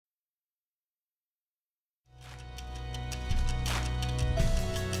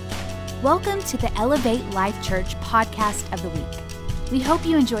Welcome to the Elevate Life Church podcast of the week. We hope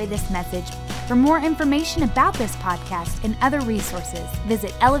you enjoy this message. For more information about this podcast and other resources,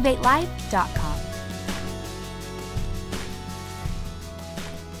 visit elevatelife.com.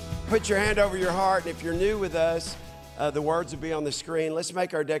 Put your hand over your heart, and if you're new with us, the words will be on the screen. Let's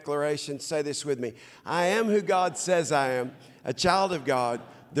make our declaration. Say this with me. I am who God says I am, a child of God,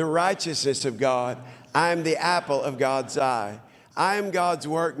 the righteousness of God. I am the apple of God's eye. I am God's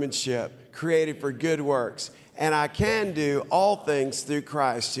workmanship, created for good works, and I can do all things through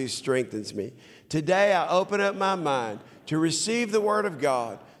Christ who strengthens me. Today, I open up my mind to receive the Word of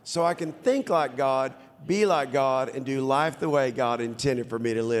God so I can think like God, be like God, and do life the way God intended for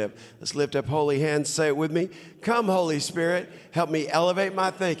me to live. Let's lift up holy hands. Say it with me. Come, Holy Spirit, help me elevate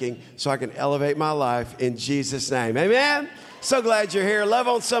my thinking so I can elevate my life in Jesus' name. Amen? So glad you're here. Love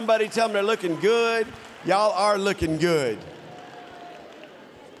on somebody. Tell them they're looking good. Y'all are looking good.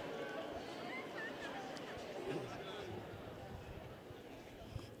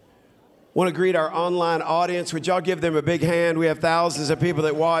 Want to greet our online audience. Would y'all give them a big hand? We have thousands of people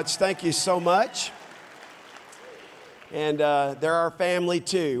that watch. Thank you so much. And they're our family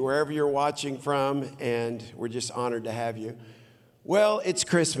too, wherever you're watching from, and we're just honored to have you. Well, it's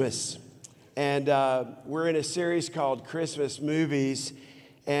Christmas, and we're in a series called Christmas Movies,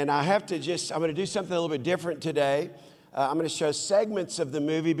 and I'm going to do something a little bit different today. I'm going to show segments of the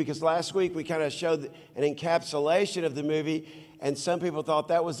movie because last week we kind of showed an encapsulation of the movie, and some people thought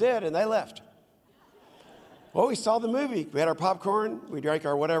that was it, and they left. Well, we saw the movie. We had our popcorn. We drank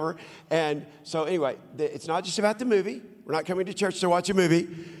our whatever. And so anyway, it's not just about the movie. We're not coming to church to watch a movie,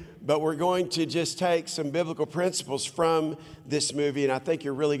 but we're going to just take some biblical principles from this movie, and I think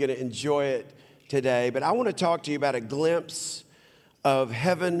you're really going to enjoy it today. But I want to talk to you about a glimpse of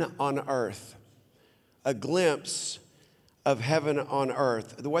heaven on earth. A glimpse of heaven on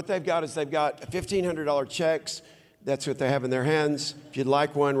earth. What they've got is they've got $1,500 checks. That's what they have in their hands. If you'd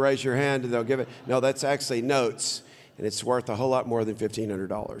like one, raise your hand and they'll give it. No, that's actually notes, and it's worth a whole lot more than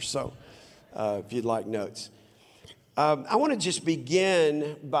 $1,500. So if you'd like notes. I want to just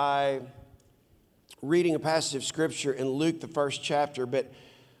begin by reading a passage of Scripture in Luke, the first chapter, but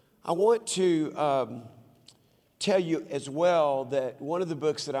I want to tell you as well that one of the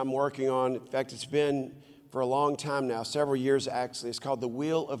books that I'm working on, in fact, it's been for a long time now, several years actually, it's called The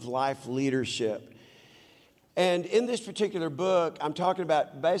Wheel of Life Leadership. And in this particular book, I'm talking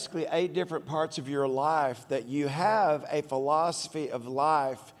about basically 8 different parts of your life that you have a philosophy of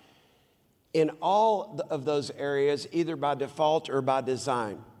life in all of those areas, either by default or by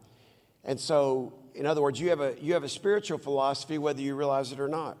design. And so, in other words, you have a spiritual philosophy, whether you realize it or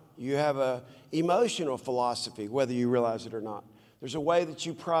not. You have an emotional philosophy, whether you realize it or not. There's a way that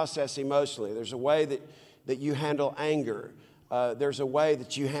you process emotionally. There's a way that you handle anger. There's a way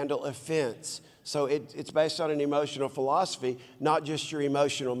that you handle offense. So it's based on an emotional philosophy, not just your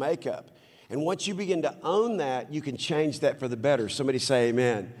emotional makeup. And once you begin to own that, you can change that for the better. Somebody say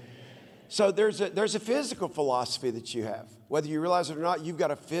amen. So there's a physical philosophy that you have. Whether you realize it or not, you've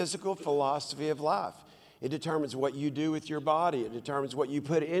got a physical philosophy of life. It determines what you do with your body. It determines what you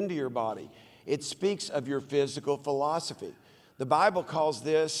put into your body. It speaks of your physical philosophy. The Bible calls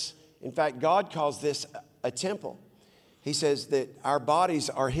this, in fact, God calls this a temple. He says that our bodies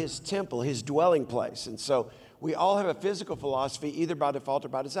are His temple, His dwelling place. And so we all have a physical philosophy, either by default or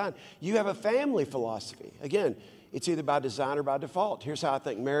by design. You have a family philosophy. Again, it's either by design or by default. Here's how I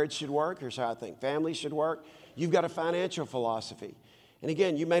think marriage should work. Here's how I think family should work. You've got a financial philosophy. And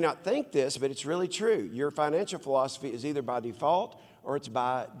again, you may not think this, but it's really true. Your financial philosophy is either by default or it's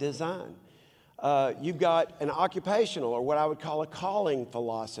by design. You've got an occupational, or what I would call a calling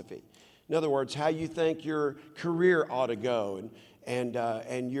philosophy. In other words, how you think your career ought to go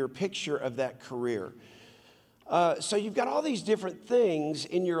and your picture of that career. So you've got all these different things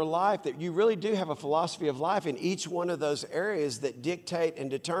in your life that you really do have a philosophy of life in each one of those areas that dictate and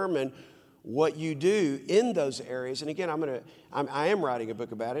determine what you do in those areas. And again, I am writing a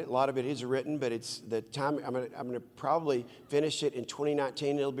book about it. A lot of it is written, but it's the time I'm going to probably finish it in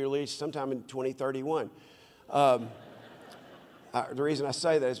 2019. It'll be released sometime in 2031. The reason I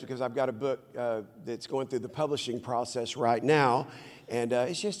say that is because I've got a book that's going through the publishing process right now, and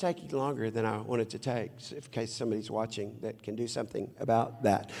it's just taking longer than I want it to take, so in case somebody's watching that can do something about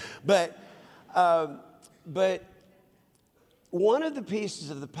that. But one of the pieces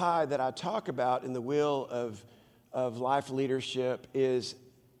of the pie that I talk about in the Wheel of Life Leadership is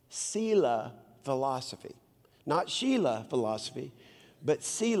Sila philosophy. Not Sheila philosophy, but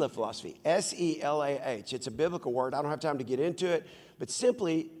Sila philosophy, S-E-L-A-H. It's a biblical word. I don't have time to get into it, but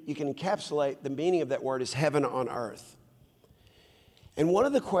simply you can encapsulate the meaning of that word as heaven on earth. And one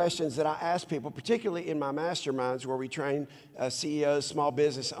of the questions that I ask people, particularly in my masterminds where we train CEOs, small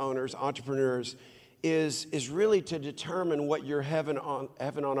business owners, entrepreneurs, is really to determine what your heaven on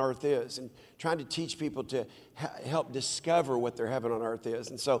earth is, and trying to teach people to help discover what their heaven on earth is.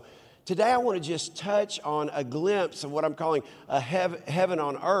 And so today I want to just touch on a glimpse of what I'm calling a heaven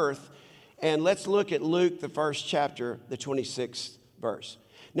on earth. And let's look at Luke, the first chapter, the 26th verse.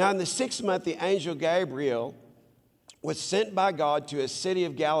 Now in the 6th month, the angel Gabriel was sent by God to a city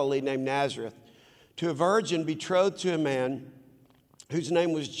of Galilee named Nazareth, to a virgin betrothed to a man whose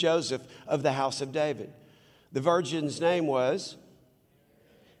name was Joseph of the house of David. The virgin's name was,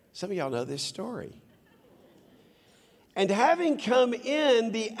 some of y'all know this story. And having come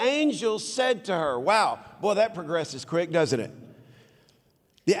in, the angel said to her, wow, boy, that progresses quick, doesn't it?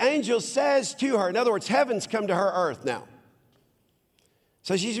 The angel says to her, in other words, heaven's come to her earth now.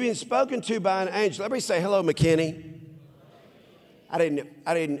 So she's being spoken to by an angel. Everybody say, hello, McKinney. I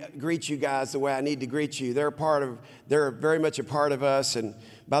didn't greet you guys the way I need to greet you. They're very much a part of us. And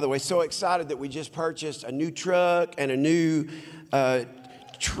by the way, so excited that we just purchased a new truck and a new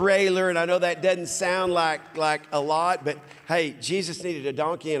trailer. And I know that doesn't sound like a lot, but hey, Jesus needed a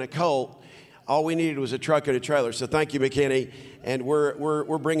donkey and a colt. All we needed was a truck and a trailer. So thank you, McKinney. And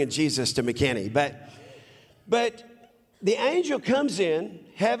we're bringing Jesus to McKinney. But the angel comes in,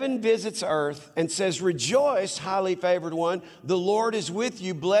 heaven visits earth, and says, rejoice, highly favored one, the Lord is with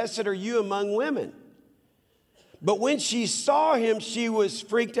you, blessed are you among women. But when she saw him, she was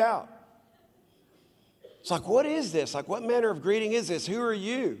freaked out. It's like, what is this? Like, what manner of greeting is this? Who are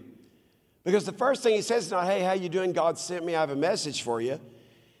you? Because the first thing he says is not, hey, how you doing? God sent me, I have a message for you.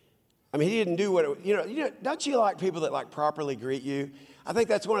 I mean, he didn't do what, don't you like people that properly greet you? I think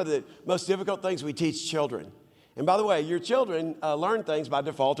that's one of the most difficult things we teach children. And by the way, your children learn things by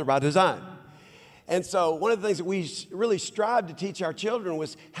default or by design. And so one of the things that we really strive to teach our children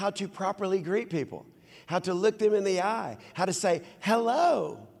was how to properly greet people, how to look them in the eye, how to say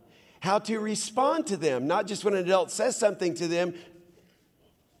hello, how to respond to them, not just when an adult says something to them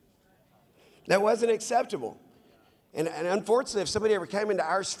that wasn't acceptable. And unfortunately, if somebody ever came into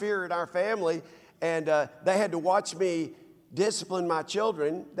our sphere in our family and they had to watch me discipline my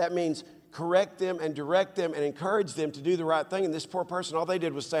children, that means correct them and direct them and encourage them to do the right thing. And this poor person, all they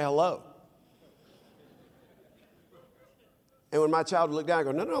did was say hello. And when my child would look down, I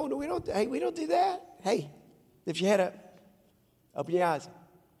go, no, we don't do that. Hey, lift your head up, open your eyes,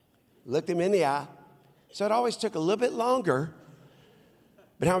 look them in the eye. So it always took a little bit longer.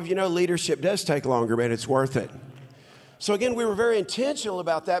 But how many of you know leadership does take longer, man? It's worth it. So again, we were very intentional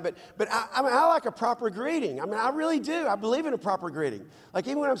about that, but I like a proper greeting. I mean, I really do. I believe in a proper greeting. Like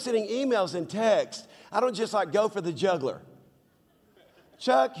even when I'm sending emails and text, I don't just go for the juggler.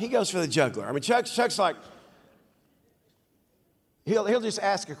 Chuck, he goes for the juggler. I mean, Chuck's like, he'll just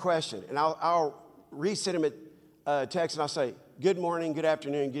ask a question, and I'll resend him a text, and I'll say, good morning, good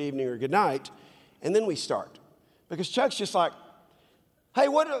afternoon, good evening, or good night, and then we start. Because Chuck's just like, hey,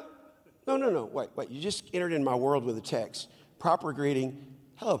 No, wait, you just entered in my world with a text. Proper greeting,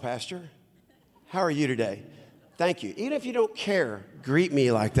 hello, Pastor. How are you today? Thank you. Even if you don't care, greet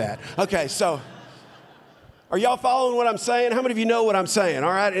me like that. Okay, so are y'all following what I'm saying? How many of you know what I'm saying,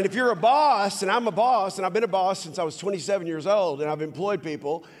 all right? And if you're a boss, and I'm a boss, and I've been a boss since I was 27 years old, and I've employed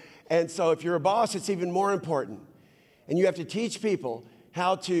people, and so if you're a boss, it's even more important. And you have to teach people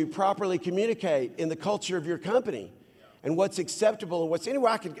how to properly communicate in the culture of your company. And what's acceptable and what's,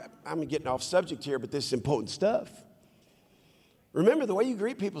 anyway, I'm getting off subject here, but this is important stuff. Remember, the way you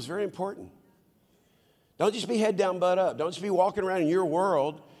greet people is very important. Don't just be head down, butt up. Don't just be walking around in your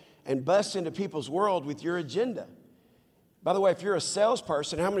world and bust into people's world with your agenda. By the way, if you're a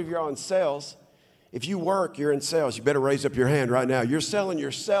salesperson, how many of you are in sales? If you work, you're in sales. You better raise up your hand right now. You're selling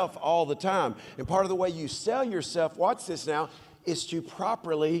yourself all the time. And part of the way you sell yourself, watch this now, is to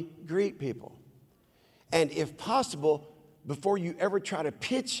properly greet people. And if possible, before you ever try to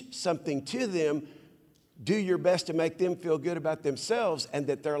pitch something to them, do your best to make them feel good about themselves and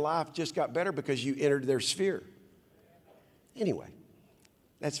that their life just got better because you entered their sphere. Anyway,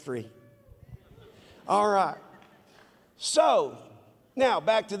 that's free. All right. So, now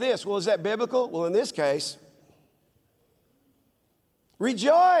back to this. Well, is that biblical? Well, in this case,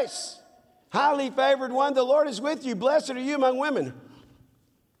 rejoice, highly favored one, the Lord is with you. Blessed are you among women.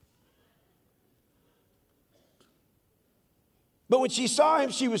 But when she saw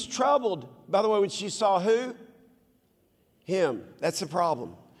him, she was troubled. By the way, when she saw who? Him. That's the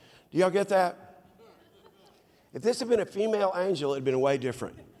problem. Do y'all get that? If this had been a female angel, it would have been way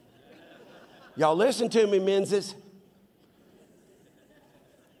different. Y'all listen to me, Menzies.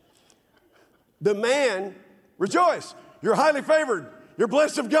 The man, rejoice. You're highly favored. You're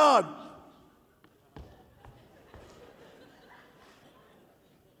blessed of God.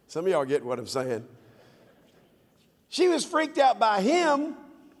 Some of y'all get what I'm saying. She was freaked out by him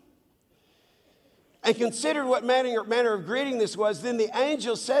and considered what manner of greeting this was. Then the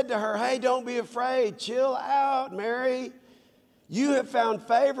angel said to her, hey, don't be afraid. Chill out, Mary. You have found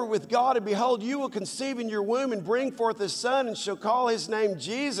favor with God, and behold, you will conceive in your womb and bring forth a son, and shall call his name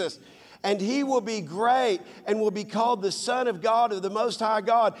Jesus. And he will be great and will be called the Son of God, of the Most High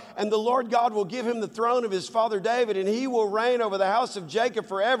God. And the Lord God will give him the throne of his father David, and he will reign over the house of Jacob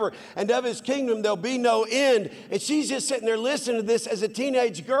forever. And of his kingdom there'll be no end. And she's just sitting there listening to this as a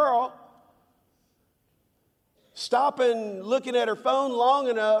teenage girl, stopping, looking at her phone long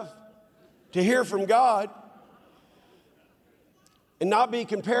enough to hear from God, and not be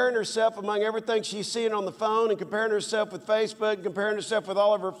comparing herself among everything she's seeing on the phone, and comparing herself with Facebook, and comparing herself with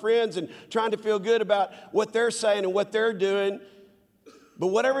all of her friends, and trying to feel good about what they're saying and what they're doing. But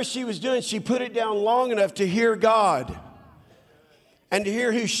whatever she was doing, she put it down long enough to hear God, and to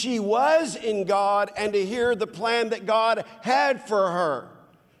hear who she was in God, and to hear the plan that God had for her.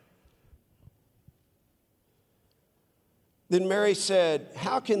 Then Mary said,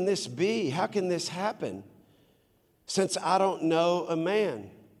 how can this be? How can this happen, since I don't know a man?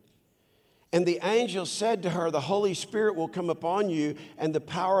 And the angel said to her, the Holy Spirit will come upon you, and the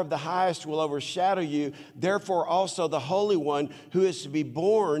power of the highest will overshadow you. Therefore also the Holy One who is to be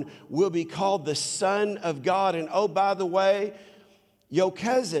born will be called the Son of God. And oh, by the way, your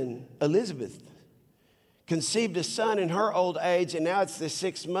cousin Elizabeth conceived a son in her old age, and now it's the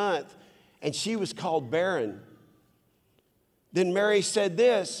 6th month, and she was called barren. Then Mary said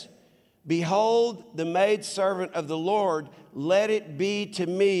this, behold, the maidservant of the Lord, let it be to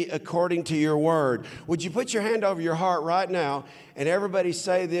me according to your word. Would you put your hand over your heart right now, and everybody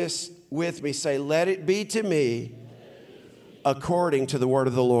say this with me. Say, let it be to me according to the word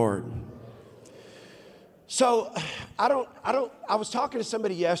of the Lord. So I was talking to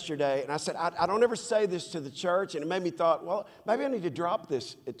somebody yesterday, and I said, I don't ever say this to the church, and it made me thought, well, maybe I need to drop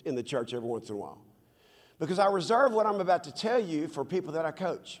this in the church every once in a while. Because I reserve what I'm about to tell you for people that I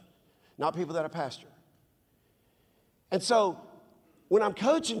coach, not people that I pastor. And so when I'm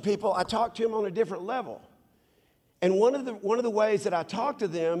coaching people, I talk to them on a different level. And one of the ways that I talk to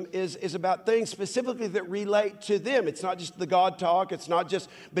them is about things specifically that relate to them. It's not just the God talk. It's not just,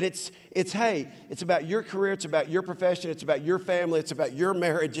 but it's hey, it's about your career. It's about your profession. It's about your family. It's about your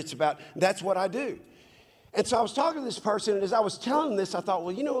marriage. That's what I do. And so I was talking to this person, and as I was telling them this, I thought,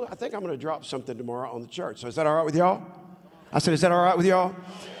 well, I think I'm going to drop something tomorrow on the church. So is that all right with y'all? I said, is that all right with y'all?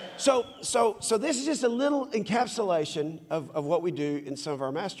 So this is just a little encapsulation of what we do in some of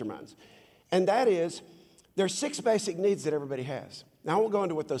our masterminds. And that is, there's 6 basic needs that everybody has. Now, I won't go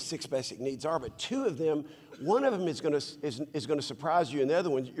into what those 6 basic needs are, but 2 of them, one of them is going to surprise you, and the other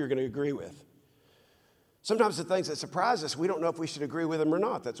one you're going to agree with. Sometimes the things that surprise us, we don't know if we should agree with them or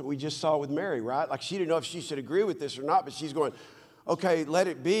not. That's what we just saw with Mary, right? Like she didn't know if she should agree with this or not, but she's going, okay, let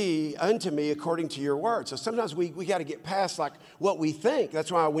it be unto me according to your word. So sometimes we got to get past like what we think.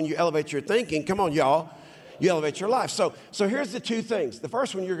 That's why when you elevate your thinking, come on, y'all, you elevate your life. So here's the 2 things. The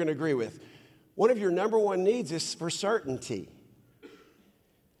first one you're going to agree with. One of your number 1 needs is for certainty.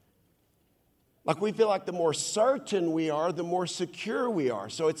 Like we feel like the more certain we are, the more secure we are.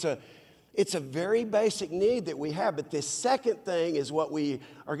 So it's a very basic need that we have. But this second thing is what we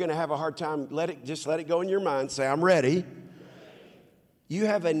are going to have a hard time. Let it go in your mind. Say, I'm ready. You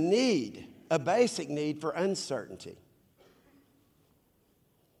have a need, a basic need for uncertainty.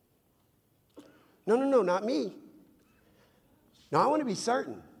 No, not me. No, I want to be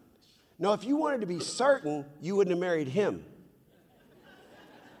certain. No, if you wanted to be certain, you wouldn't have married him.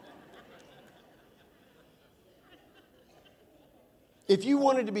 If you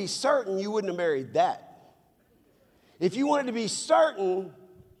wanted to be certain, you wouldn't have married that. If you wanted to be certain,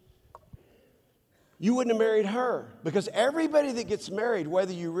 you wouldn't have married her. Because everybody that gets married,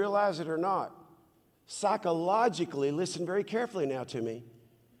 whether you realize it or not, psychologically, listen very carefully now to me,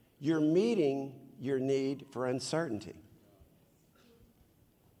 you're meeting your need for uncertainty.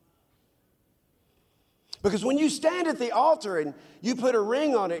 Because when you stand at the altar and you put a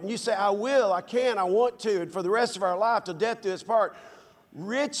ring on it and you say, I will, I can, I want to, and for the rest of our life till death do us part,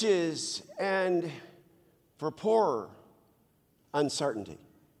 riches and for poorer, uncertainty.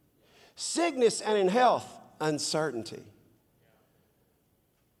 Sickness and in health, uncertainty.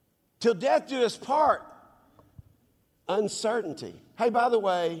 Till death do us part, uncertainty. Hey, by the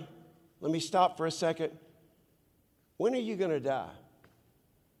way, let me stop for a second. When are you going to die?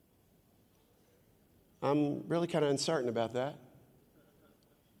 I'm really kind of uncertain about that.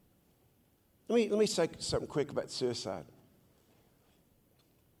 Let me say something quick about suicide.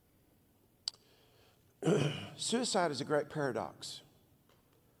 Suicide is a great paradox.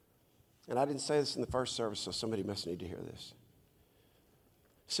 And I didn't say this in the first service, so somebody must need to hear this.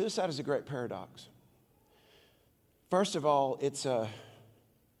 Suicide is a great paradox. First of all,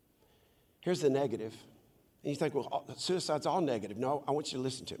 here's the negative. And you think, well, suicide's all negative. No, I want you to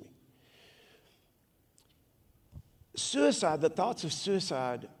listen to me. Suicide, the thoughts of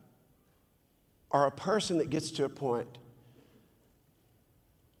suicide are a person that gets to a point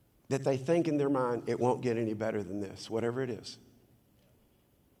that they think in their mind, it won't get any better than this, whatever it is.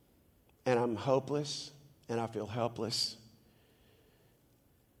 And I'm hopeless, and I feel helpless.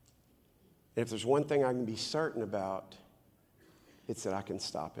 And if there's one thing I can be certain about, it's that I can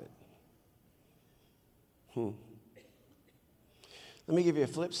stop it. Let me give you a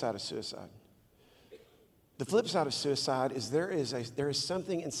flip side of suicide. The flip side of suicide is there is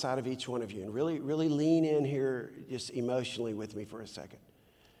something inside of each one of you, and really lean in here just emotionally with me for a second.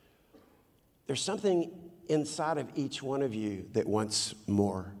 There's something inside of each one of you that wants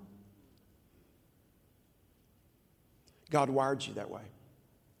more. God wired you that way.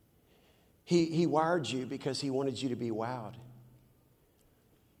 He wired you because he wanted you to be wowed.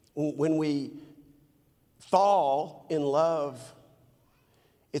 When we fall in love,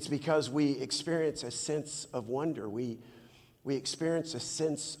 it's because we experience a sense of wonder. We experience a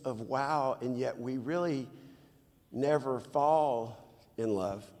sense of wow, and yet we really never fall in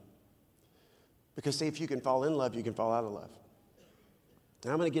love. Because see, if you can fall in love, you can fall out of love.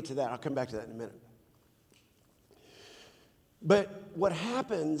 And I'm going to get to that. I'll come back to that in a minute. But what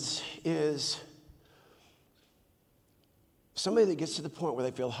happens is somebody that gets to the point where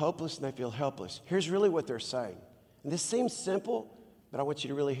they feel hopeless and they feel helpless, here's really what they're saying. And this seems simple, but I want you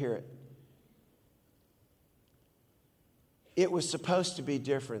to really hear it. It was supposed to be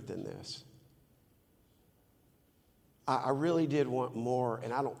different than this. I really did want more,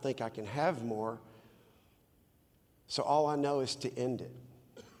 and I don't think I can have more. So all I know is to end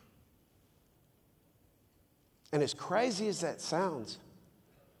it. And as crazy as that sounds,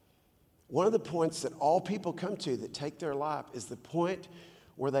 one of the points that all people come to that take their life is the point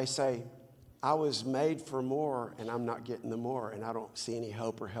where they say, I was made for more, and I'm not getting the more, and I don't see any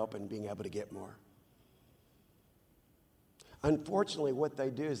hope or help in being able to get more. Unfortunately, what they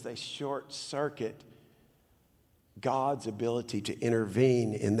do is they short circuit God's ability to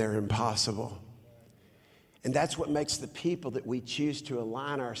intervene in their impossible. And that's what makes the people that we choose to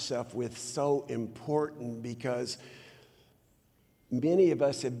align ourselves with so important, because many of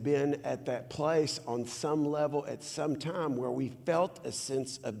us have been at that place on some level at some time where we felt a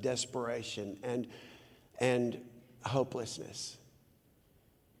sense of desperation and hopelessness.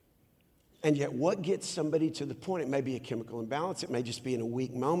 And yet what gets somebody to the point, it may be a chemical imbalance, it may just be in a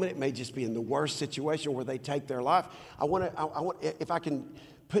weak moment, it may just be in the worst situation where they take their life. I want if I can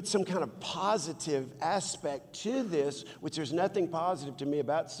put some kind of positive aspect to this, which there's nothing positive to me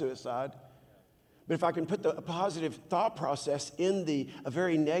about suicide, but if I can put a positive thought process in a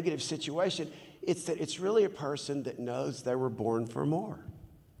very negative situation, it's that it's really a person that knows they were born for more.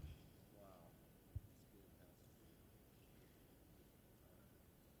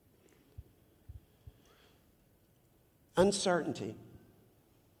 Uncertainty.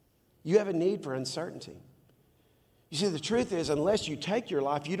 You have a need for uncertainty. You see, the truth is, unless you take your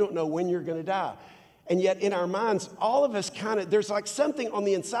life, you don't know when you're going to die. And yet in our minds, all of us there's like something on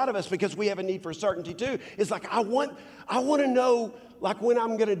the inside of us, because we have a need for certainty too. It's like, I want to know like when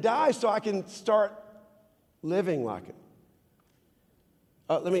I'm going to die so I can start living like it.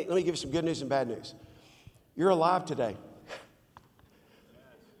 Let me give you some good news and bad news. You're alive today.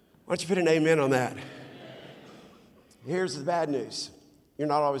 Why don't you put an amen on that? Here's the bad news. You're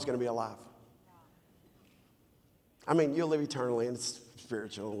not always going to be alive. I mean, you'll live eternally, and it's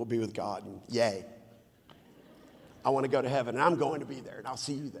spiritual, and we'll be with God, and yay. I want to go to heaven, and I'm going to be there, and I'll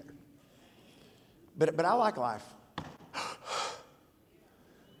see you there. But I like life.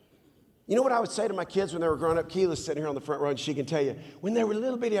 You know what I would say to my kids when they were growing up? Keela's sitting here on the front row, and she can tell you. When they were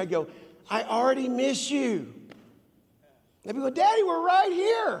little bitty, I'd go, I already miss you. They'd go, Daddy, we're right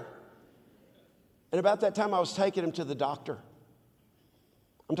here. And about that time, I was taking them to the doctor.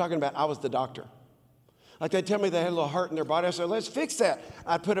 I'm talking about I was the doctor. Like they'd tell me they had a little hurt in their body. I said, let's fix that.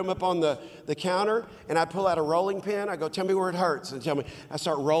 I'd put them up on the counter, and I'd pull out a rolling pin. I go, tell me where it hurts. And I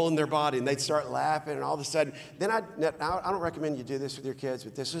start rolling their body, and they'd start laughing, and all of a sudden, then I don't recommend you do this with your kids,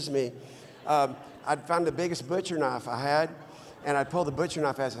 but this was me. I'd find the biggest butcher knife I had, and I'd pull the butcher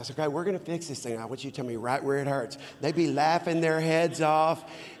knife out. I said, okay, we're going to fix this thing. I want you to tell me right where it hurts. They'd be laughing their heads off,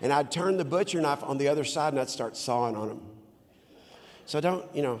 and I'd turn the butcher knife on the other side, and I'd start sawing on them. So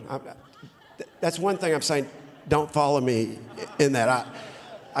that's one thing I'm saying. Don't follow me in that.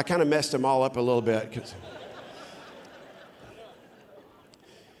 I kind of messed them all up a little bit.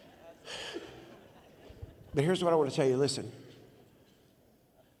 But here's what I want to tell you. Listen.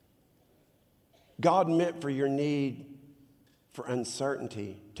 God meant for your need for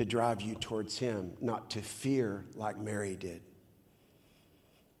uncertainty to drive you towards Him, not to fear like Mary did.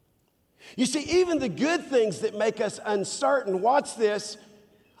 You see, even the good things that make us uncertain, watch this,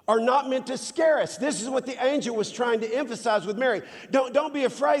 are not meant to scare us. This is what the angel was trying to emphasize with Mary. Don't be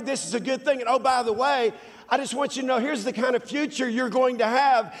afraid, this is a good thing. And oh, by the way, I just want you to know, here's the kind of future you're going to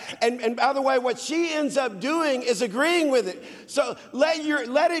have. And by the way, what she ends up doing is agreeing with it. So let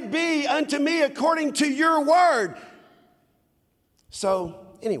it be unto me according to your word. So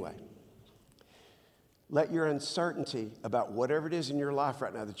anyway, let your uncertainty about whatever it is in your life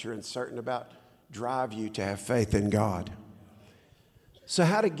right now that you're uncertain about drive you to have faith in God. So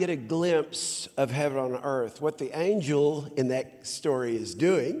how to get a glimpse of heaven on earth? What the angel in that story is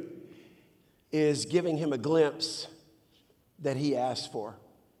doing is giving him a glimpse that he asked for.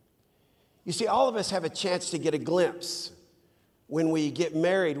 You see, all of us have a chance to get a glimpse. When we get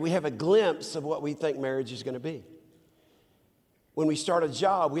married, we have a glimpse of what we think marriage is going to be. When we start a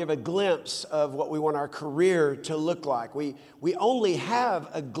job, we have a glimpse of what we want our career to look like. We only have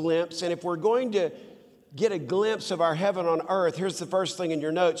a glimpse, and if we're going to get a glimpse of our heaven on earth, here's the first thing in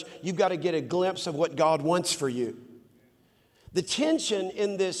your notes. You've got to get a glimpse of what God wants for you. The tension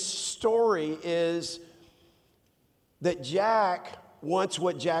in this story is that Jack wants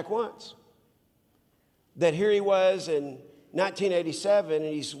what Jack wants. That here he was in 1987, and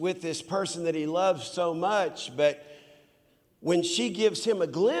he's with this person that he loves so much, but when she gives him a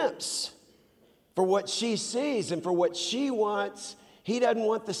glimpse for what she sees and for what she wants, he doesn't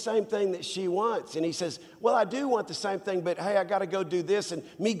want the same thing that she wants. And he says, well, I do want the same thing, but hey, I got to go do this. And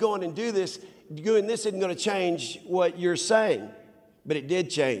me going and doing this isn't going to change what you're saying. But it did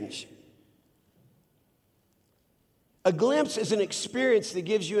change. A glimpse is an experience that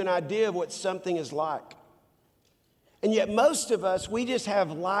gives you an idea of what something is like. And yet most of us, we just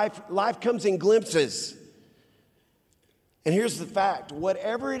have life. Life comes in glimpses. And here's the fact.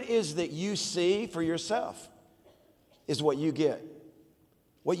 Whatever it is that you see for yourself is what you get.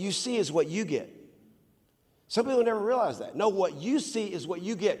 What you see is what you get. Some people never realize that. No, what you see is what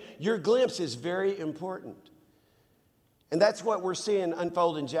you get. Your glimpse is very important. And that's what we're seeing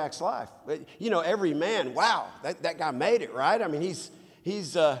unfold in Jack's life. You know, every man, wow, that guy made it, right? I mean, he's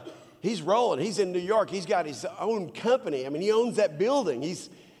rolling. He's in New York. He's got his own company. I mean, he owns that building.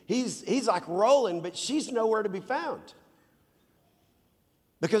 He's like rolling, but she's nowhere to be found.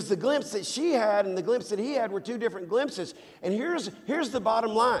 Because the glimpse that she had and the glimpse that he had were two different glimpses. And here's the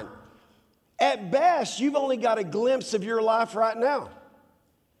bottom line. At best, you've only got a glimpse of your life right now.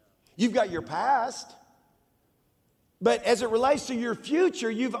 You've got your past. But as it relates to your future,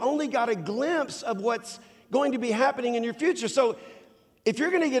 you've only got a glimpse of what's going to be happening in your future. So if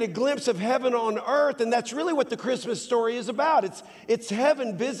you're going to get a glimpse of heaven on earth, and that's really what the Christmas story is about. It's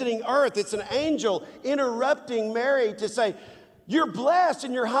heaven visiting earth. It's an angel interrupting Mary to say, you're blessed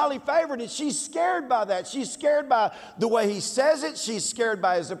and you're highly favored. And she's scared by that. She's scared by the way he says it. She's scared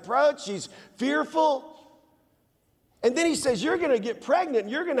by his approach. She's fearful. And then he says, you're going to get pregnant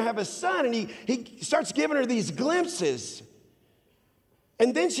and you're going to have a son. And he starts giving her these glimpses.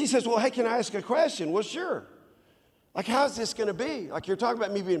 And then she says, well, hey, can I ask a question? Well, sure. Like, how's this going to be? Like, you're talking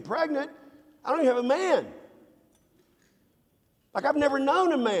about me being pregnant. I don't even have a man. Like, I've never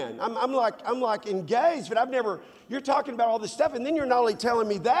known a man. I'm like engaged, but you're talking about all this stuff. And then you're not only telling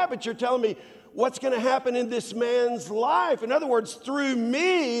me that, but you're telling me what's going to happen in this man's life. In other words, through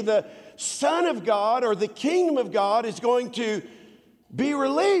me, the Son of God or the kingdom of God is going to be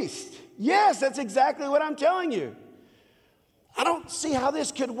released. Yes, that's exactly what I'm telling you. I don't see how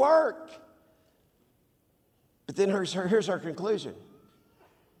this could work. But then here's our conclusion.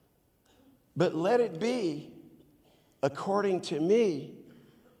 But let it be according to me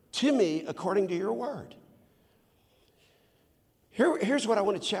according to your word. Here's what I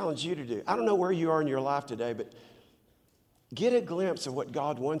want to challenge you to do. I don't know where you are in your life today, but get a glimpse of what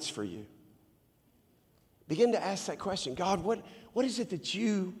God wants for you. Begin to ask that question. God, what is it that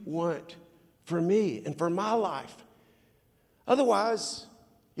you want for me and for my life? Otherwise,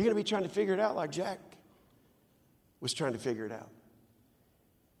 you're going to be trying to figure it out like Jack was trying to figure it out.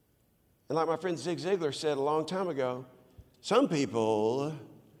 And like my friend Zig Ziglar said a long time ago, some people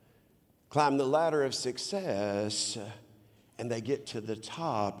climb the ladder of success and they get to the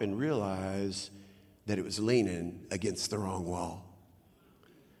top and realize that it was leaning against the wrong wall.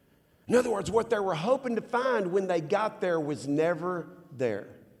 In other words, what they were hoping to find when they got there was never there.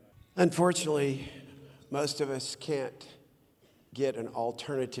 Unfortunately, most of us can't get an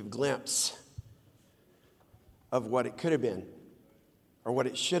alternative glimpse of what it could have been or what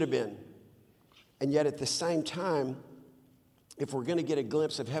it should have been. And yet at the same time, if we're going to get a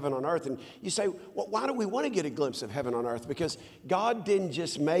glimpse of heaven on earth, and you say, well, why do we want to get a glimpse of heaven on earth? Because God didn't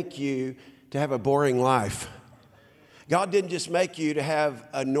just make you to have a boring life. God didn't just make you to have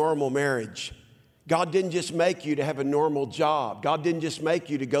a normal marriage. God didn't just make you to have a normal job. God didn't just make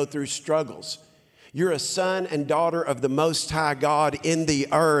you to go through struggles. You're a son and daughter of the Most High God in the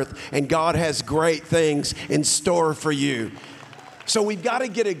earth, and God has great things in store for you. So we've got to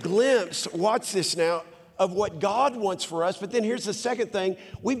get a glimpse, watch this now, of what God wants for us. But then here's the second thing.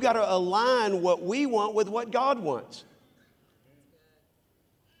 We've got to align what we want with what God wants.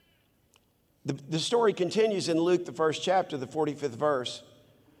 The story continues in Luke, the first chapter, the 45th verse.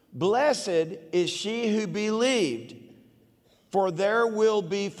 Blessed is she who believed, for there will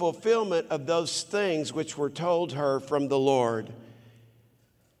be fulfillment of those things which were told her from the Lord.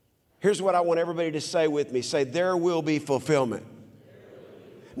 Here's what I want everybody to say with me. Say, there will be fulfillment.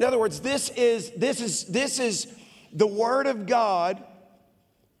 In other words, this is the word of God,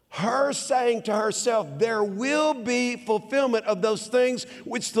 her saying to herself, there will be fulfillment of those things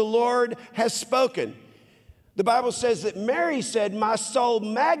which the Lord has spoken. The Bible says that Mary said, my soul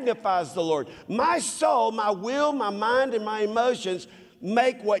magnifies the Lord. My soul, my will, my mind, and my emotions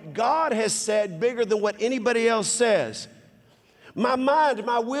make what God has said bigger than what anybody else says. My mind,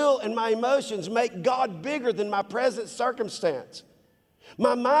 my will, and my emotions make God bigger than my present circumstance.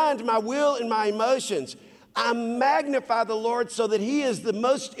 My mind, my will, and my emotions, I magnify the Lord so that He is the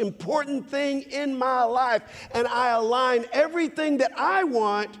most important thing in my life. And I align everything that I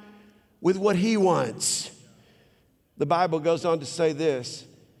want with what He wants. The Bible goes on to say this,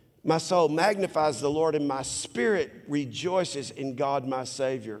 my soul magnifies the Lord and my spirit rejoices in God my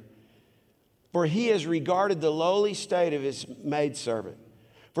Savior. For He has regarded the lowly state of His maidservant.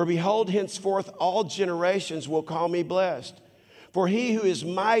 For behold, henceforth all generations will call me blessed. For He who is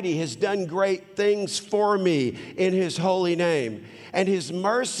mighty has done great things for me in His holy name. And His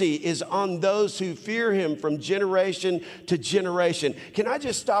mercy is on those who fear Him from generation to generation. Can I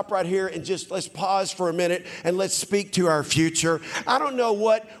just stop right here and let's pause for a minute and let's speak to our future. I don't know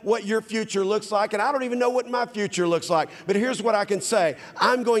what your future looks like, and I don't even know what my future looks like. But here's what I can say.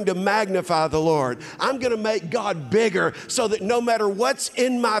 I'm going to magnify the Lord. I'm going to make God bigger so that no matter what's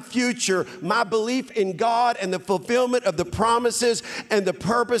in my future, my belief in God and the fulfillment of the promises and the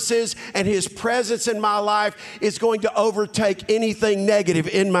purposes and His presence in my life is going to overtake anything negative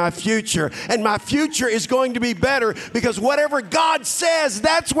in my future. And my future is going to be better because whatever God says,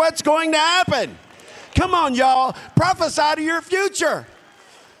 that's what's going to happen. Come on, y'all. Prophesy to your future.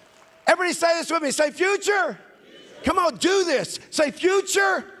 Everybody say this with me. Say future. Come on, do this. Say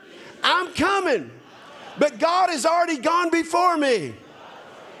future. I'm coming. But God has already gone before me.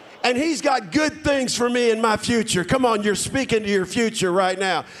 And He's got good things for me in my future. Come on, you're speaking to your future right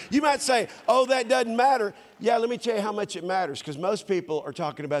now. You might say, oh, that doesn't matter. Yeah, let me tell you how much it matters, because most people are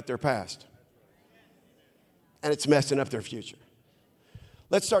talking about their past. And it's messing up their future.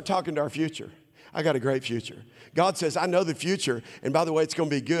 Let's start talking to our future. I got a great future. God says, I know the future, and by the way, it's going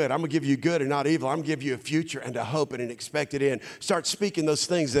to be good. I'm going to give you good and not evil. I'm going to give you a future and a hope and an expected end. Start speaking those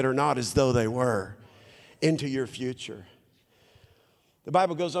things that are not as though they were into your future. The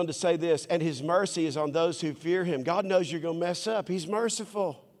Bible goes on to say this, and His mercy is on those who fear Him. God knows you're going to mess up. He's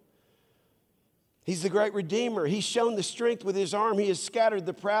merciful. He's the great Redeemer. He's shown the strength with His arm. He has scattered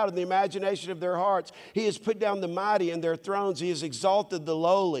the proud in the imagination of their hearts. He has put down the mighty in their thrones. He has exalted the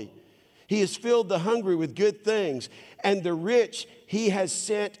lowly. He has filled the hungry with good things, and the rich He has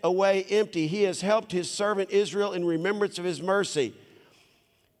sent away empty. He has helped His servant Israel in remembrance of His mercy.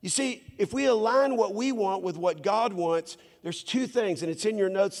 You see, if we align what we want with what God wants, there's two things, and it's in your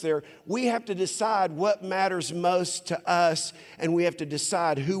notes there. We have to decide what matters most to us, and we have to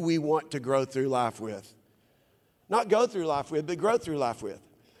decide who we want to grow through life with. Not go through life with, but grow through life with.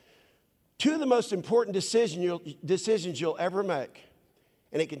 Two of the most important decisions you'll ever make,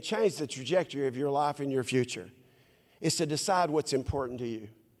 and it can change the trajectory of your life and your future, is to decide what's important to you.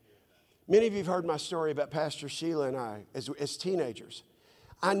 Many of you have heard my story about Pastor Sheila and I as teenagers.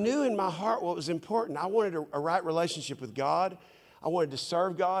 I knew in my heart what was important. I wanted a right relationship with God. I wanted to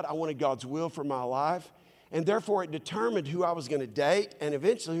serve God. I wanted God's will for my life. And therefore, it determined who I was going to date and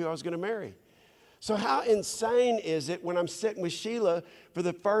eventually who I was going to marry. So how insane is it when I'm sitting with Sheila for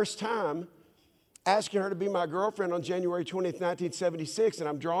the first time, asking her to be my girlfriend on January 20th, 1976, and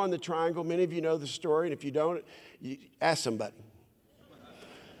I'm drawing the triangle. Many of you know the story, and if you don't, you ask somebody.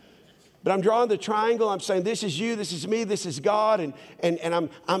 But I'm drawing the triangle. I'm saying, this is you, this is me, this is God. And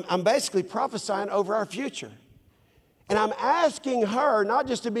I'm basically prophesying over our future. And I'm asking her not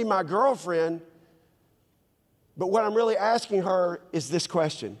just to be my girlfriend, but what I'm really asking her is this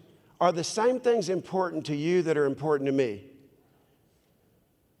question. are the same things important to you that are important to me?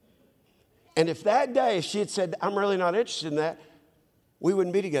 And if that day, if she had said, I'm really not interested in that, we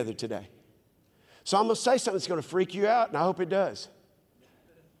wouldn't be together today. So I'm going to say something that's going to freak you out, and I hope it does.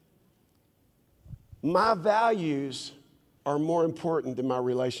 My values are more important than my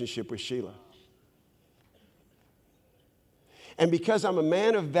relationship with Sheila. And because I'm a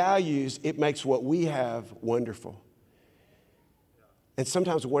man of values, it makes what we have wonderful. And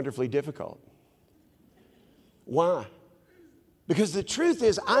sometimes wonderfully difficult. Why? Because the truth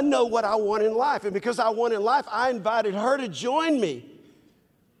is, I know what I want in life. And because I want in life, I invited her to join me.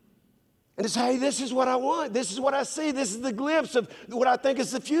 And to say, hey, this is what I want. This is what I see. This is the glimpse of what I think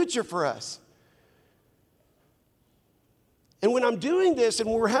is the future for us. And when I'm doing this and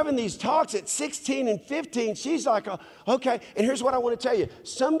we're having these talks at 16 and 15, she's like, okay, and here's what I want to tell you.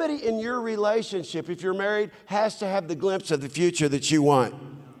 Somebody in your relationship, if you're married, has to have the glimpse of the future that you want.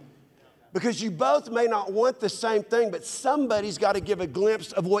 Because you both may not want the same thing, but somebody's got to give a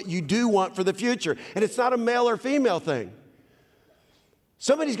glimpse of what you do want for the future. And it's not a male or female thing.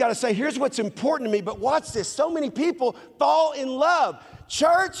 Somebody's got to say, here's what's important to me, but watch this. So many people fall in love.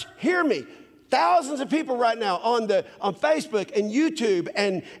 Church, hear me. Thousands of people right now on Facebook and YouTube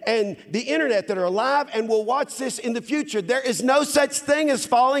and the internet that are alive and will watch this in the future. There is no such thing as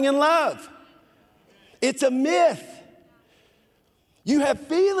falling in love. It's a myth. You have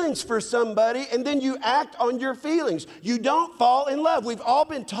feelings for somebody and then you act on your feelings. You don't fall in love. We've all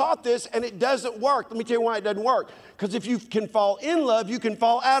been taught this and it doesn't work. Let me tell you why it doesn't work. Because if you can fall in love, you can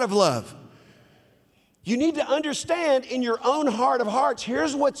fall out of love. You need to understand in your own heart of hearts,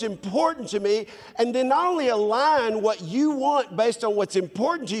 here's what's important to me, and then not only align what you want based on what's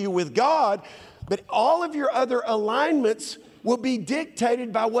important to you with God, but all of your other alignments will be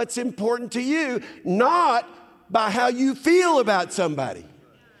dictated by what's important to you, not by how you feel about somebody.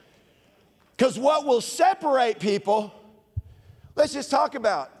 Because what will separate people, let's just talk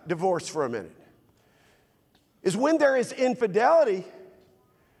about divorce for a minute, is when there is infidelity.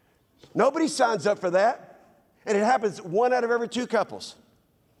 Nobody signs up for that, and it happens 1 out of every 2 couples.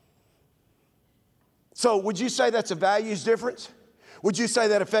 So would you say that's a values difference? Would you say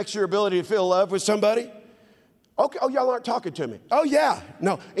that affects your ability to feel love with somebody? Okay, oh, y'all aren't talking to me. Oh, yeah.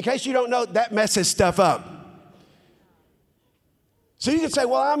 No, in case you don't know, that messes stuff up. So you can say,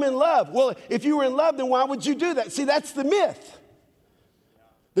 well, I'm in love. Well, if you were in love, then why would you do that? See, that's the myth.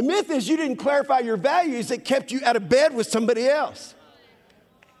 The myth is you didn't clarify your values that kept you out of bed with somebody else.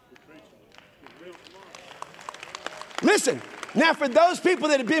 Listen, now for those people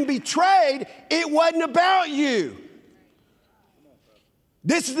that have been betrayed, it wasn't about you.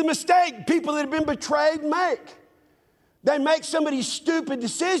 This is the mistake people that have been betrayed make. They make somebody's stupid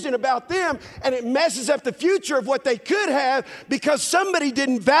decision about them, and it messes up the future of what they could have because somebody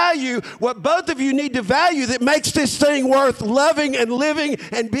didn't value what both of you need to value that makes this thing worth loving and living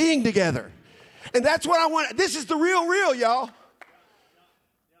and being together. And that's what I want. This is the real, y'all.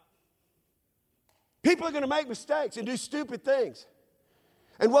 People are going to make mistakes and do stupid things.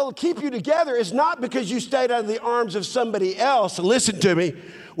 And what will keep you together is not because you stayed out of the arms of somebody else. Listen to me.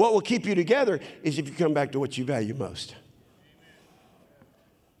 What will keep you together is if you come back to what you value most.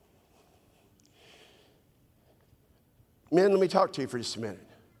 Men, let me talk to you for just a minute.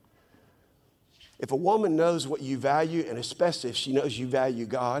 If a woman knows what you value, and especially if she knows you value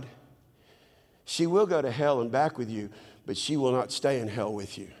God, she will go to hell and back with you, but she will not stay in hell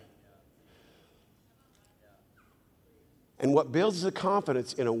with you. And what builds the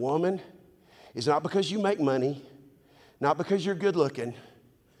confidence in a woman is not because you make money, not because you're good looking,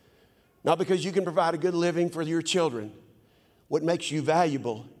 not because you can provide a good living for your children. What makes you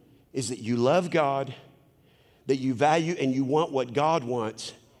valuable is that you love God, that you value and you want what God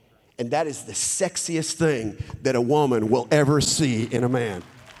wants, and that is the sexiest thing that a woman will ever see in a man.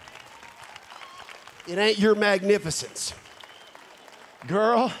 It ain't your magnificence.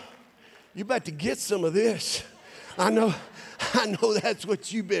 Girl, you about to get some of this. I know that's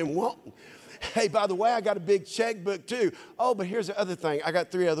what you've been wanting. Hey, by the way, I got a big checkbook too. Oh, but here's the other thing. I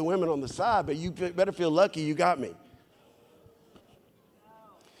got 3 other women on the side, but you better feel lucky you got me.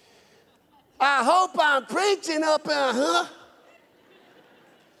 I hope I'm preaching up in, I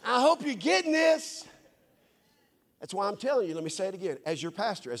hope you're getting this. That's why I'm telling you, let me say it again. As your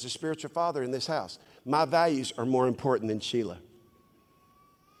pastor, as a spiritual father in this house, my values are more important than Sheila.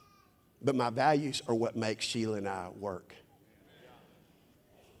 But my values are what makes Sheila and I work.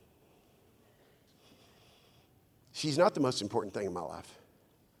 She's not the most important thing in my life.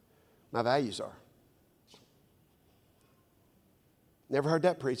 My values are. Never heard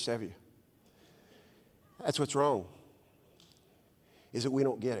that preached, have you? That's what's wrong, is that we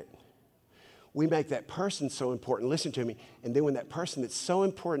don't get it. we make that person so important. Listen to me. And then when that person that's so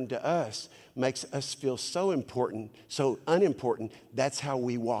important to us makes us feel so important, so unimportant, that's how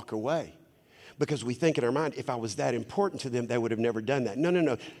we walk away. Because we think in our mind, if I was that important to them, they would have never done that.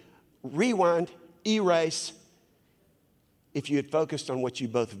 No. Rewind, erase. If you had focused on what you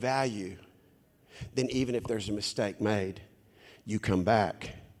both value, then even if there's a mistake made, you come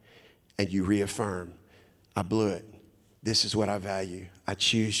back and you reaffirm, I blew it. This is what I value. I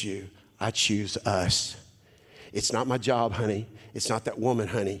choose you. I choose us. It's not my job, honey. It's not that woman,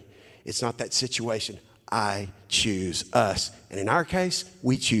 honey. It's not that situation. I choose us. And in our case,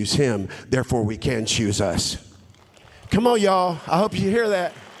 we choose him. Therefore, we can choose us. Come on, y'all. I hope you hear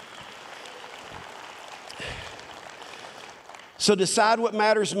that. So decide what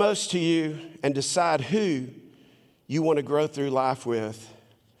matters most to you and decide who you want to grow through life with.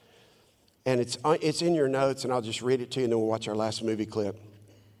 And it's in your notes, and I'll just read it to you, and then we'll watch our last movie clip.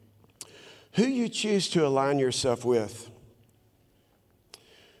 Who you choose to align yourself with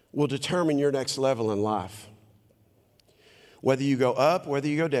will determine your next level in life. Whether you go up, whether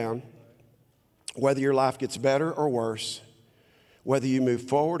you go down, whether your life gets better or worse, whether you move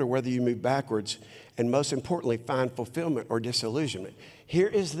forward or whether you move backwards, and most importantly, find fulfillment or disillusionment. Here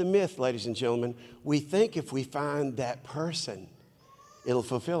is the myth, ladies and gentlemen. We think if we find that person, it'll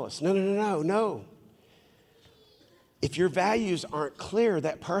fulfill us. No. If your values aren't clear,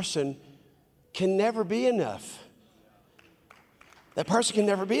 that person can never be enough. That person can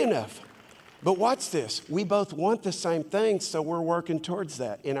never be enough. But watch this. We both want the same thing, so we're working towards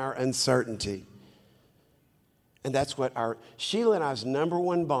that in our uncertainty. And that's what Sheila and I's number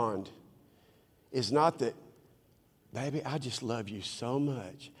one bond is not that, baby, I just love you so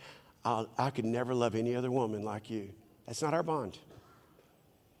much. I could never love any other woman like you. That's not our bond.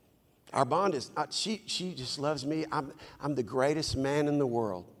 Our bond is, she just loves me. I'm the greatest man in the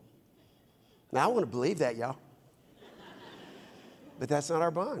world. Now, I want to believe that, y'all. But that's not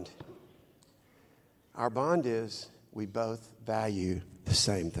our bond. Our bond is we both value the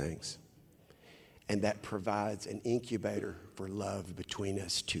same things. And that provides an incubator for love between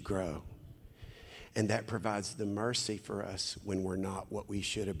us to grow. And that provides the mercy for us when we're not what we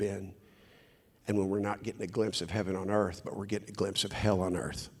should have been. And when we're not getting a glimpse of heaven on earth, but we're getting a glimpse of hell on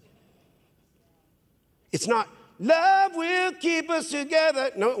earth. It's not, love will keep us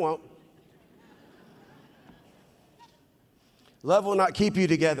together. No, it won't. Love will not keep you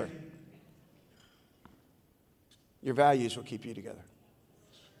together. Your values will keep you together.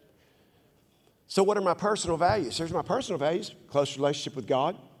 So what are my personal values? Here's my personal values. Close relationship with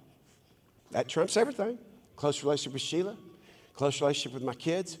God. That trumps everything. Close relationship with Sheila. Close relationship with my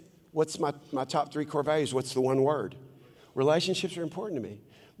kids. What's my top 3 core values? What's the one word? Relationships are important to me.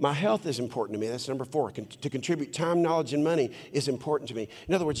 My health is important to me. That's number 4. To contribute time, knowledge, and money is important to me.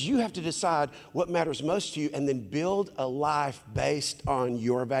 In other words, you have to decide what matters most to you and then build a life based on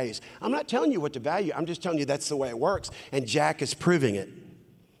your values. I'm not telling you what to value. I'm just telling you that's the way it works. And Jack is proving it.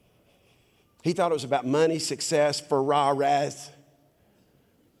 He thought it was about money, success, Ferraris,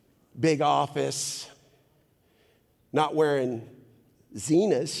 big office, not wearing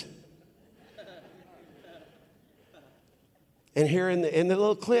Zenas. And here in the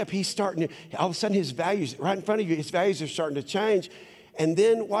little clip, he's starting to, all of a sudden his values, right in front of you, his values are starting to change. And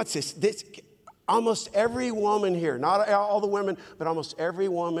then watch this. Almost every woman here, not all the women, but almost every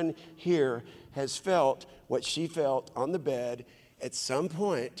woman here has felt what she felt on the bed at some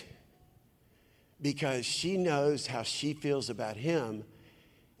point because she knows how she feels about him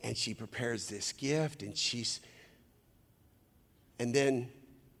and she prepares this gift and then,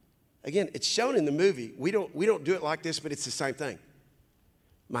 again, it's shown in the movie. We don't do it like this, but it's the same thing.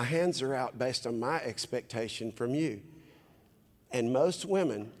 My hands are out based on my expectation from you. And most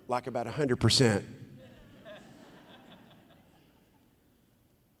women, like about 100%,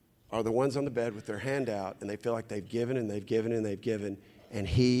 are the ones on the bed with their hand out, and they feel like they've given and they've given and they've given, and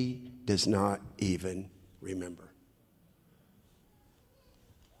he does not even remember.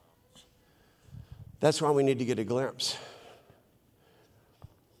 That's why we need to get a glimpse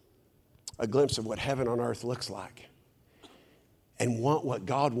of what heaven on earth looks like, and want what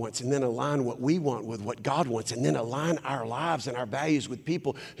God wants, and then align what we want with what God wants, and then align our lives and our values with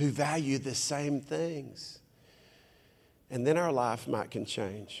people who value the same things. And then our life can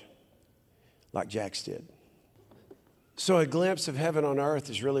change like Jack's did. So a glimpse of heaven on earth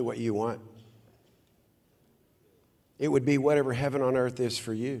is really what you want. It would be whatever heaven on earth is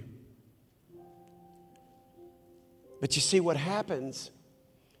for you. But you see, what happens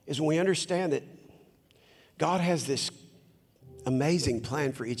is when we understand that God has this amazing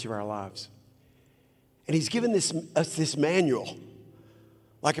plan for each of our lives. And he's given us this manual.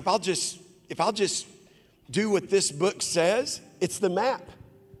 Like if if I'll just do what this book says, it's the map.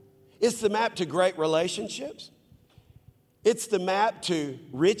 It's the map to great relationships. It's the map to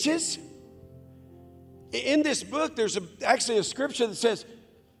riches. In this book, there's actually a scripture that says,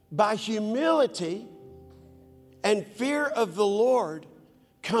 by humility and fear of the Lord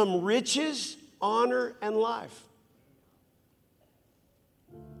come riches, honor, and life.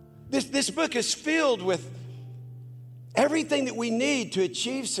 This book is filled with everything that we need to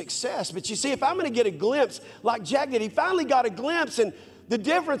achieve success. But you see, if I'm going to get a glimpse, like Jack did, he finally got a glimpse. And the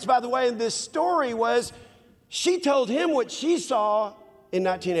difference, by the way, in this story was she told him what she saw in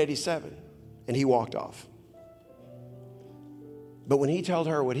 1987, and he walked off. But when he told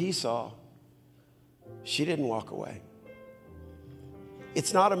her what he saw, she didn't walk away.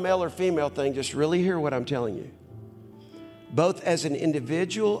 It's not a male or female thing. Just really hear what I'm telling you. Both as an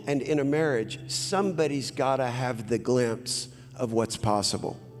individual and in a marriage, somebody's got to have the glimpse of what's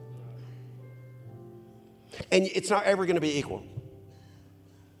possible. And it's not ever going to be equal.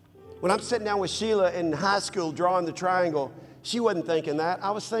 When I'm sitting down with Sheila in high school drawing the triangle, she wasn't thinking that.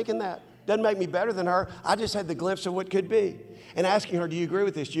 I was thinking that. Doesn't make me better than her. I just had the glimpse of what could be. And asking her, do you agree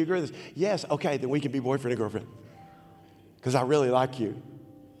with this? Do you agree with this? Yes. Okay, then we can be boyfriend and girlfriend. Because I really like you.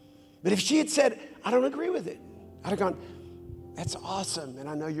 But if she had said, I don't agree with it, I'd have gone, that's awesome, and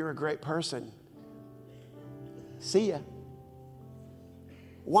I know you're a great person. See ya.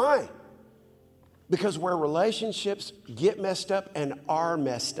 Why? Because where relationships get messed up and are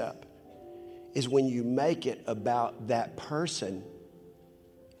messed up is when you make it about that person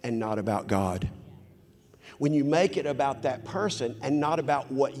and not about God. When you make it about that person and not about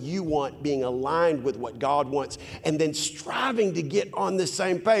what you want, being aligned with what God wants, and then striving to get on the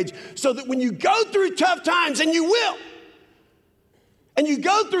same page so that when you go through tough times, and you will, and you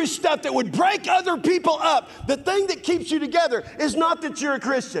go through stuff that would break other people up, the thing that keeps you together is not that you're a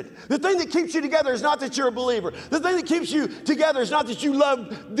Christian. The thing that keeps you together is not that you're a believer. The thing that keeps you together is not that you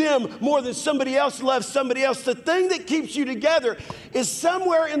love them more than somebody else loves somebody else. The thing that keeps you together is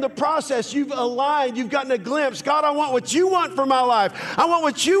somewhere in the process you've aligned, you've gotten a glimpse. God, I want what you want for my life. I want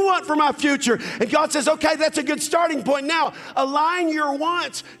what you want for my future. And God says, okay, that's a good starting point. Now, align your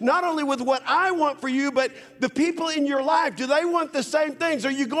wants, not only with what I want for you, but the people in your life. Do they want the same things?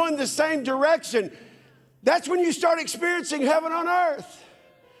 Are you going the same direction? That's when you start experiencing heaven on earth.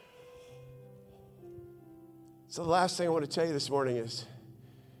 So the last thing I want to tell you this morning is,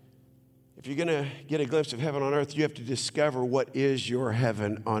 if you're going to get a glimpse of heaven on earth, you have to discover what is your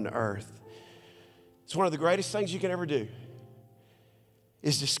heaven on earth. It's one of the greatest things you can ever do,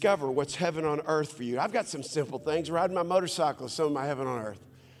 is discover what's heaven on earth for you. I've got some simple things. Riding my motorcycle is some of my heaven on earth.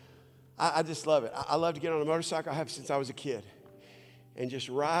 I just love it. I love to get on a motorcycle. I have since I was a kid. And just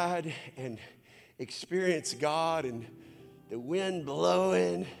ride and experience God and the wind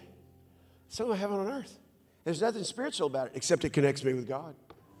blowing. Some of my heaven on earth. There's nothing spiritual about it except it connects me with God.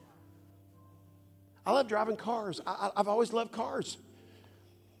 I love driving cars. I've always loved cars.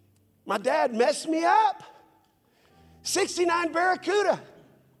 My dad messed me up. 69 Barracuda.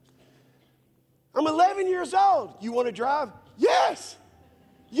 I'm 11 years old. You want to drive? Yes.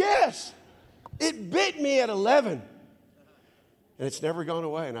 Yes. It bit me at 11. And it's never gone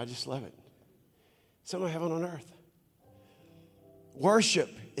away, and I just love it. Some of my heaven on earth. Worship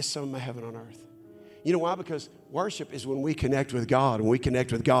is some of my heaven on earth. You know why? Because worship is when we connect with God. When we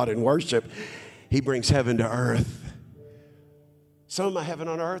connect with God in worship, He brings heaven to earth. Some of my heaven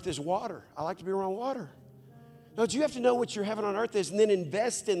on earth is water. I like to be around water. No, you have to know what your heaven on earth is and then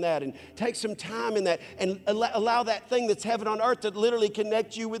invest in that and take some time in that and allow that thing that's heaven on earth to literally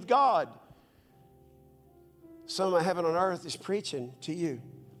connect you with God. Some of my heaven on earth is preaching to you.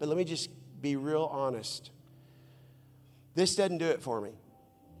 But let me just be real honest. This doesn't do it for me.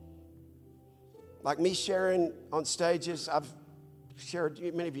 Like me sharing on stages, I've shared,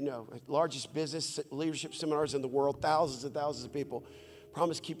 many of you know, largest business leadership seminars in the world, thousands and thousands of people,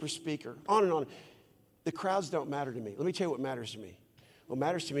 Promise Keeper speaker, on and on. The crowds don't matter to me. Let me tell you what matters to me. What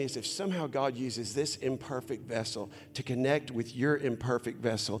matters to me is if somehow God uses this imperfect vessel to connect with your imperfect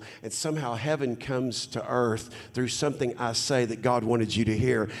vessel, and somehow heaven comes to earth through something I say that God wanted you to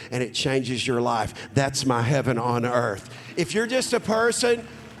hear, and it changes your life. That's my heaven on earth. If you're just a person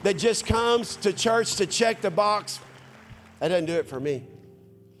that just comes to church to check the box, that doesn't do it for me.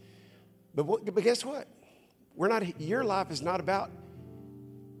 But guess what? Your life is not about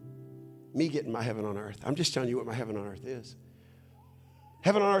me getting my heaven on earth. I'm just telling you what my heaven on earth is.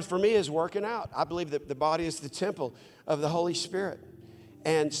 Heaven on earth for me is working out. I believe that the body is the temple of the Holy Spirit.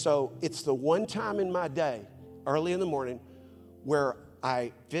 And so it's the one time in my day, early in the morning, where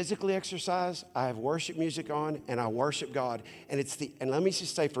I physically exercise, I have worship music on, and I worship God. And let me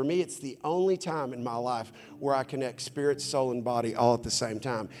just say, for me, it's the only time in my life where I connect spirit, soul, and body all at the same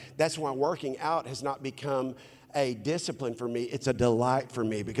time. That's why working out has not become a discipline for me. It's a delight for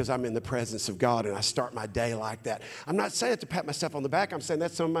me because I'm in the presence of God and I start my day like that. I'm not saying it to pat myself on the back. I'm saying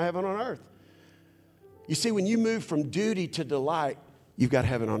that's some of my heaven on earth. You see, when you move from duty to delight, you've got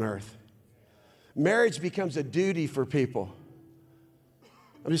heaven on earth. Marriage becomes a duty for people.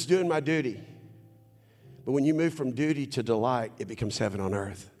 I'm just doing my duty. But when you move from duty to delight, it becomes heaven on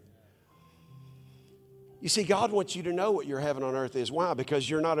earth. You see, God wants you to know what your heaven on earth is. Why? Because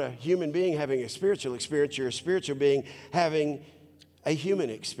you're not a human being having a spiritual experience. You're a spiritual being having a human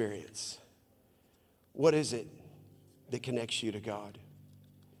experience. What is it that connects you to God?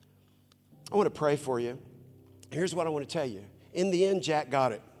 I want to pray for you. Here's what I want to tell you. In the end, Jack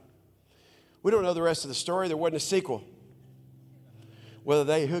got it. We don't know the rest of the story. There wasn't a sequel. Whether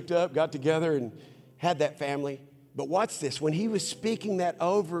they hooked up, got together, and had that family. But watch this. When he was speaking that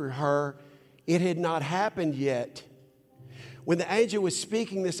over her, it had not happened yet. When the angel was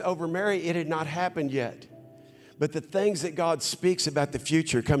speaking this over Mary, it had not happened yet. But the things that God speaks about the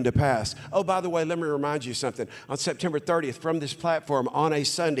future come to pass. Oh, by the way, let me remind you something. On September 30th, from this platform on a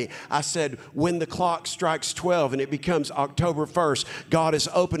Sunday, I said, when the clock strikes 12 and it becomes October 1st, God is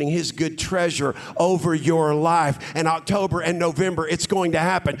opening his good treasure over your life. And October and November, it's going to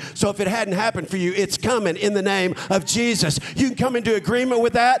happen. So if it hadn't happened for you, it's coming in the name of Jesus. You can come into agreement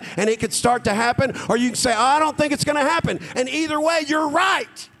with that and it could start to happen. Or you can say, oh, I don't think it's going to happen. And either way, you're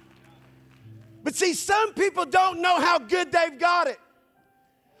right. But see, some people don't know how good they've got it.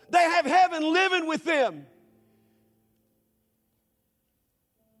 They have heaven living with them.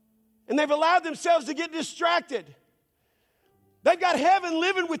 And they've allowed themselves to get distracted. They've got heaven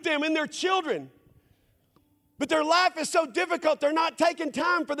living with them and their children. But their life is so difficult, they're not taking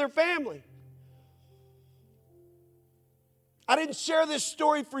time for their family. I didn't share this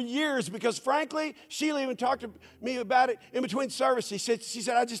story for years because, frankly, Sheila even talked to me about it in between services. She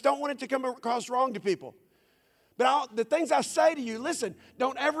said, I just don't want it to come across wrong to people. But the things I say to you, listen,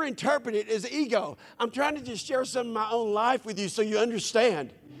 don't ever interpret it as ego. I'm trying to just share some of my own life with you so you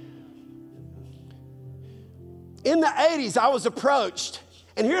understand. In the 80s, I was approached,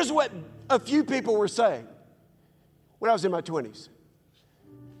 and here's what a few people were saying when I was in my 20s.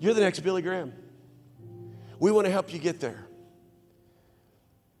 You're the next Billy Graham. We want to help you get there.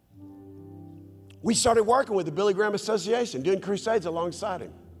 We started working with the Billy Graham Association, doing crusades alongside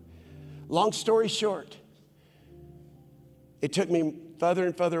him. Long story short, it took me further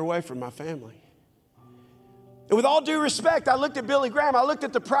and further away from my family. And with all due respect, I looked at Billy Graham. I looked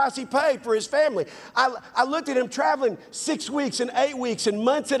at the price he paid for his family. I looked at him traveling 6 weeks and 8 weeks and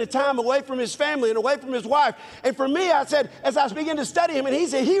months at a time away from his family and away from his wife. And for me, I said, as I began to study him, and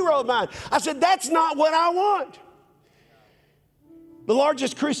he's a hero of mine, I said, that's not what I want. The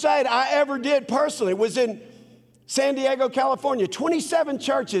largest crusade I ever did personally was in San Diego, California. 27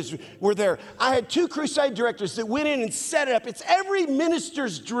 churches were there. I had 2 crusade directors that went in and set it up. It's every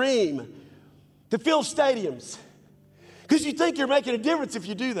minister's dream to fill stadiums because you think you're making a difference if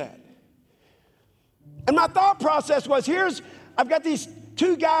you do that. And my thought process was, I've got these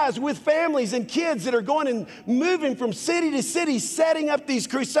 2 guys with families and kids that are going and moving from city to city, setting up these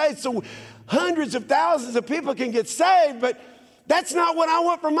crusades so hundreds of thousands of people can get saved, but that's not what I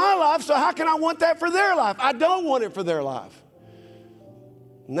want for my life, so how can I want that for their life? I don't want it for their life.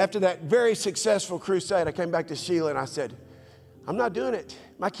 And after that very successful crusade, I came back to Sheila and I said, I'm not doing it.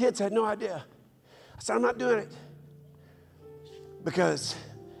 My kids had no idea. I said, I'm not doing it because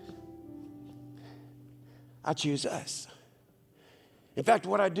I choose us. In fact,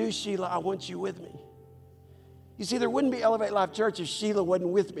 what I do, Sheila, I want you with me. You see, there wouldn't be Elevate Life Church if Sheila wasn't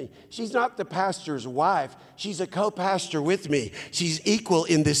with me. She's not the pastor's wife. She's a co-pastor with me. She's equal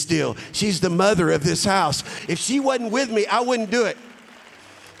in this deal. She's the mother of this house. If she wasn't with me, I wouldn't do it.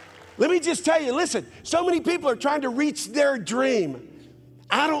 Let me just tell you, listen, so many people are trying to reach their dream.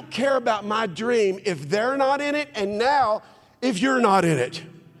 I don't care about my dream if they're not in it, and now if you're not in it.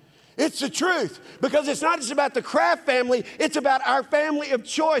 It's the truth, because it's not just about the Kraft family, it's about our family of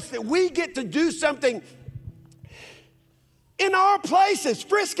choice, that we get to do something in our places.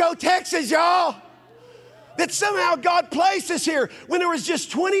 Frisco, Texas, y'all. That somehow God placed us here when there was just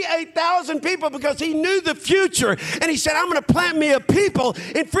 28,000 people because he knew the future. And he said, I'm going to plant me a people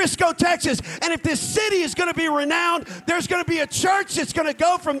in Frisco, Texas. And if this city is going to be renowned, there's going to be a church that's going to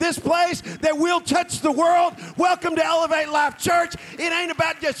go from this place that will touch the world. Welcome to Elevate Life Church. It ain't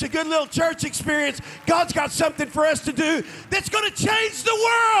about just a good little church experience. God's got something for us to do that's going to change the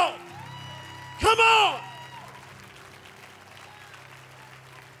world. Come on.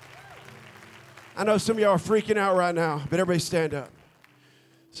 I know some of y'all are freaking out right now, but everybody stand up.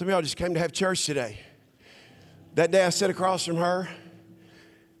 Some of y'all just came to have church today. That day I sat across from her,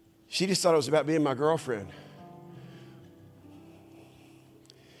 she just thought it was about being my girlfriend.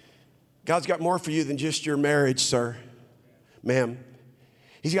 God's got more for you than just your marriage, sir, ma'am.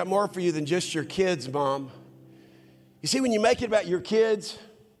 He's got more for you than just your kids, mom. You see, when you make it about your kids,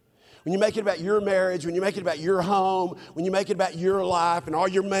 when you make it about your marriage, when you make it about your home, when you make it about your life and all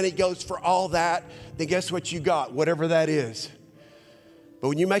your money goes for all that, then guess what you got, whatever that is. But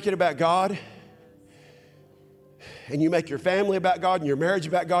when you make it about God and you make your family about God and your marriage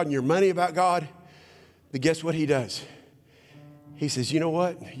about God and your money about God, then guess what he does? He says, you know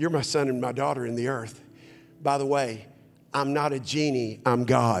what? You're my son and my daughter in the earth. By the way, I'm not a genie, I'm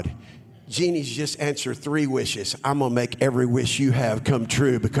God. Genies just answer 3 wishes. I'm going to make every wish you have come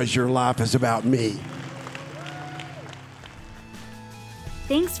true because your life is about me.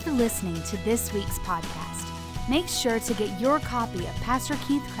 Thanks for listening to this week's podcast. Make sure to get your copy of Pastor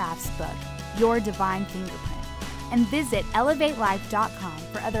Keith Craft's book, Your Divine Fingerprint, and visit elevatelife.com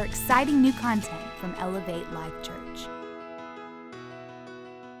for other exciting new content from Elevate Life Church.